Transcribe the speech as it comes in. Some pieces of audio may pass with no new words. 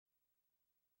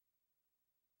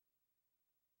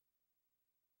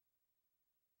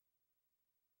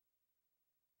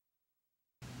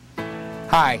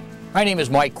Hi, my name is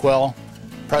Mike Quill,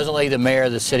 presently the Mayor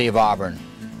of the City of Auburn.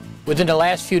 Within the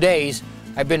last few days,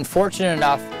 I've been fortunate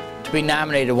enough to be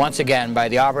nominated once again by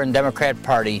the Auburn Democrat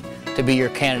Party to be your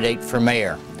candidate for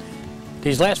mayor.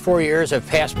 These last 4 years have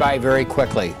passed by very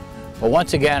quickly, but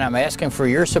once again I'm asking for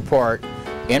your support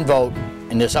and vote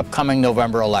in this upcoming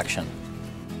November election.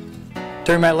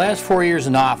 During my last 4 years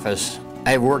in office,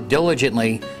 I have worked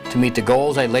diligently to meet the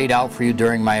goals I laid out for you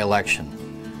during my election.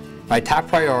 My top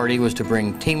priority was to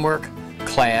bring teamwork,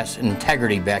 class, and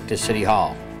integrity back to City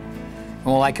Hall. And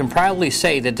while I can proudly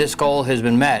say that this goal has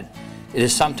been met, it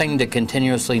is something that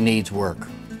continuously needs work.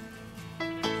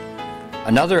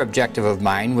 Another objective of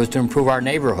mine was to improve our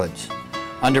neighborhoods.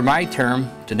 Under my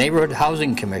term, the Neighborhood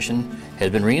Housing Commission has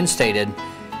been reinstated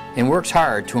and works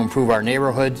hard to improve our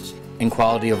neighborhoods and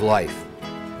quality of life.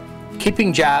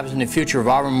 Keeping jobs and the future of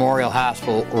Auburn Memorial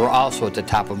Hospital were also at the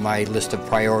top of my list of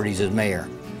priorities as mayor.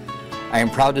 I am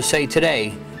proud to say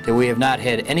today that we have not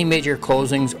had any major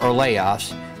closings or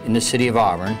layoffs in the City of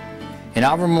Auburn, and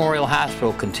Auburn Memorial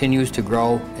Hospital continues to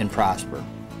grow and prosper.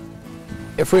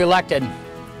 If re-elected,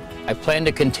 I plan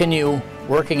to continue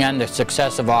working on the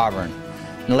success of Auburn.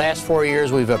 In the last 4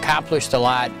 years we've accomplished a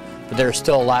lot, but there's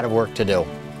still a lot of work to do.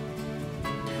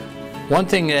 One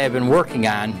thing that I've been working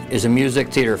on is a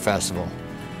music theater festival.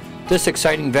 This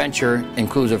exciting venture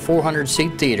includes a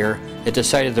 400-seat theater at the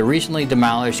site of the recently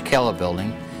demolished Cala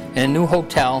building and a new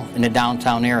hotel in the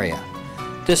downtown area.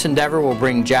 This endeavor will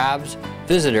bring jobs,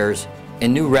 visitors,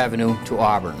 and new revenue to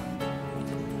Auburn.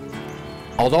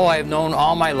 Although I have known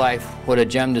all my life what a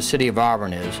gem the City of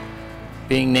Auburn is,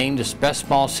 being named the best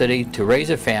small city to raise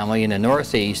a family in the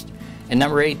Northeast and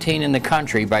number 18 in the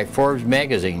country by Forbes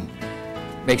magazine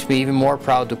makes me even more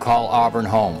proud to call Auburn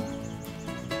home.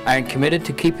 I am committed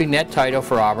to keeping that title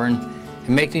for Auburn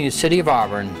and making the City of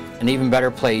Auburn an even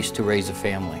better place to raise a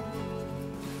family.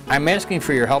 I'm asking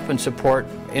for your help and support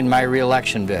in my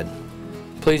re-election bid.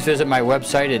 Please visit my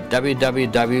website at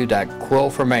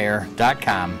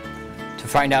www.quillformayor.com to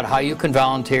find out how you can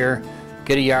volunteer,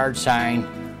 get a yard sign,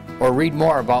 or read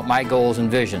more about my goals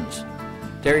and visions.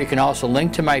 There you can also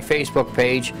link to my Facebook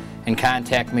page and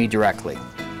contact me directly.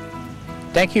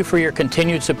 Thank you for your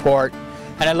continued support,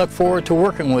 and I look forward to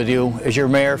working with you as your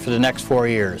mayor for the next 4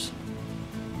 years.